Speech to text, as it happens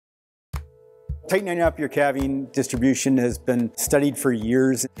Tightening up your calving distribution has been studied for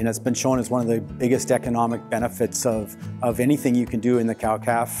years, and it's been shown as one of the biggest economic benefits of anything you can do in the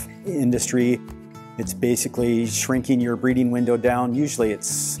cow-calf industry. It's basically shrinking your breeding window down. Usually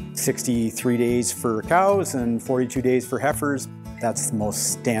it's 63 days for cows and 42 days for heifers. That's the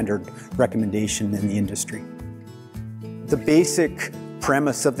most standard recommendation in the industry. The basic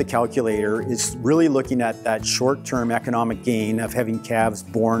premise of the calculator is really looking at that short-term economic gain of having calves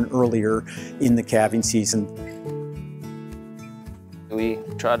born earlier in the calving season. We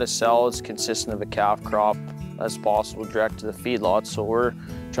try to sell as consistent of a calf crop as possible direct to the feedlot, so we're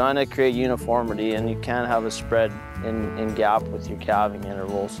trying to create uniformity, and you can't have a spread in gap with your calving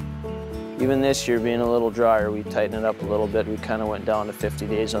intervals. Even this year being a little drier, we tightened it up a little bit. We kind of went down to 50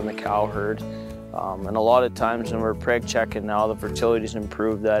 days on the cow herd. And a lot of times when we're preg checking now, the fertility's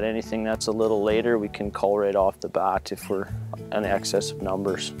improved, that anything that's a little later, we can cull right off the bat if we're in excess of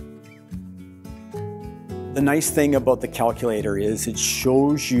numbers. The nice thing about the calculator is it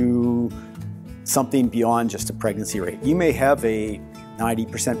shows you something beyond just a pregnancy rate. You may have a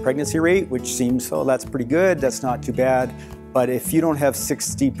 90% pregnancy rate, which seems, oh, that's pretty good, that's not too bad. But if you don't have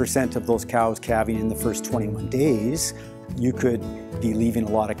 60% of those cows calving in the first 21 days, you could be leaving a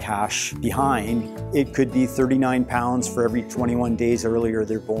lot of cash behind. It could be 39 pounds for every 21 days earlier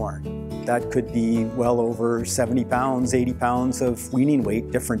they're born. That could be well over 70 pounds, 80 pounds of weaning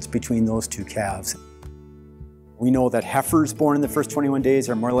weight difference between those two calves. We know that heifers born in the first 21 days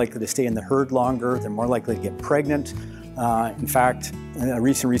are more likely to stay in the herd longer, they're more likely to get pregnant. In fact, a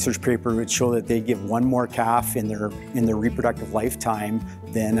recent research paper would show that they give one more calf in their reproductive lifetime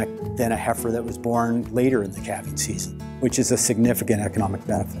than a heifer that was born later in the calving season, which is a significant economic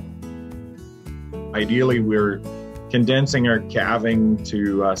benefit. Ideally, we're condensing our calving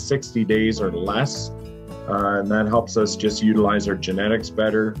to 60 days or less, and that helps us just utilize our genetics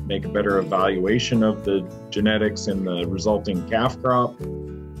better, make a better evaluation of the genetics in the resulting calf crop.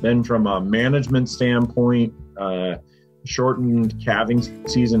 Then from a management standpoint, shortened calving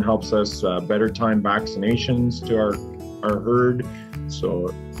season helps us better time vaccinations to our herd.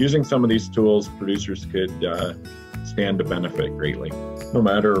 So using some of these tools, producers could stand to benefit greatly. No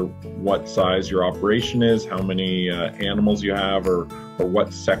matter what size your operation is, how many animals you have, or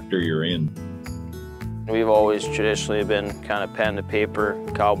what sector you're in. We've always traditionally been kind of pen to paper,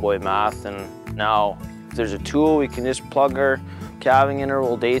 cowboy math, and now if there's a tool we can just plug our calving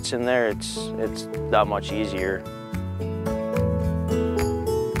interval dates in there, it's that much easier.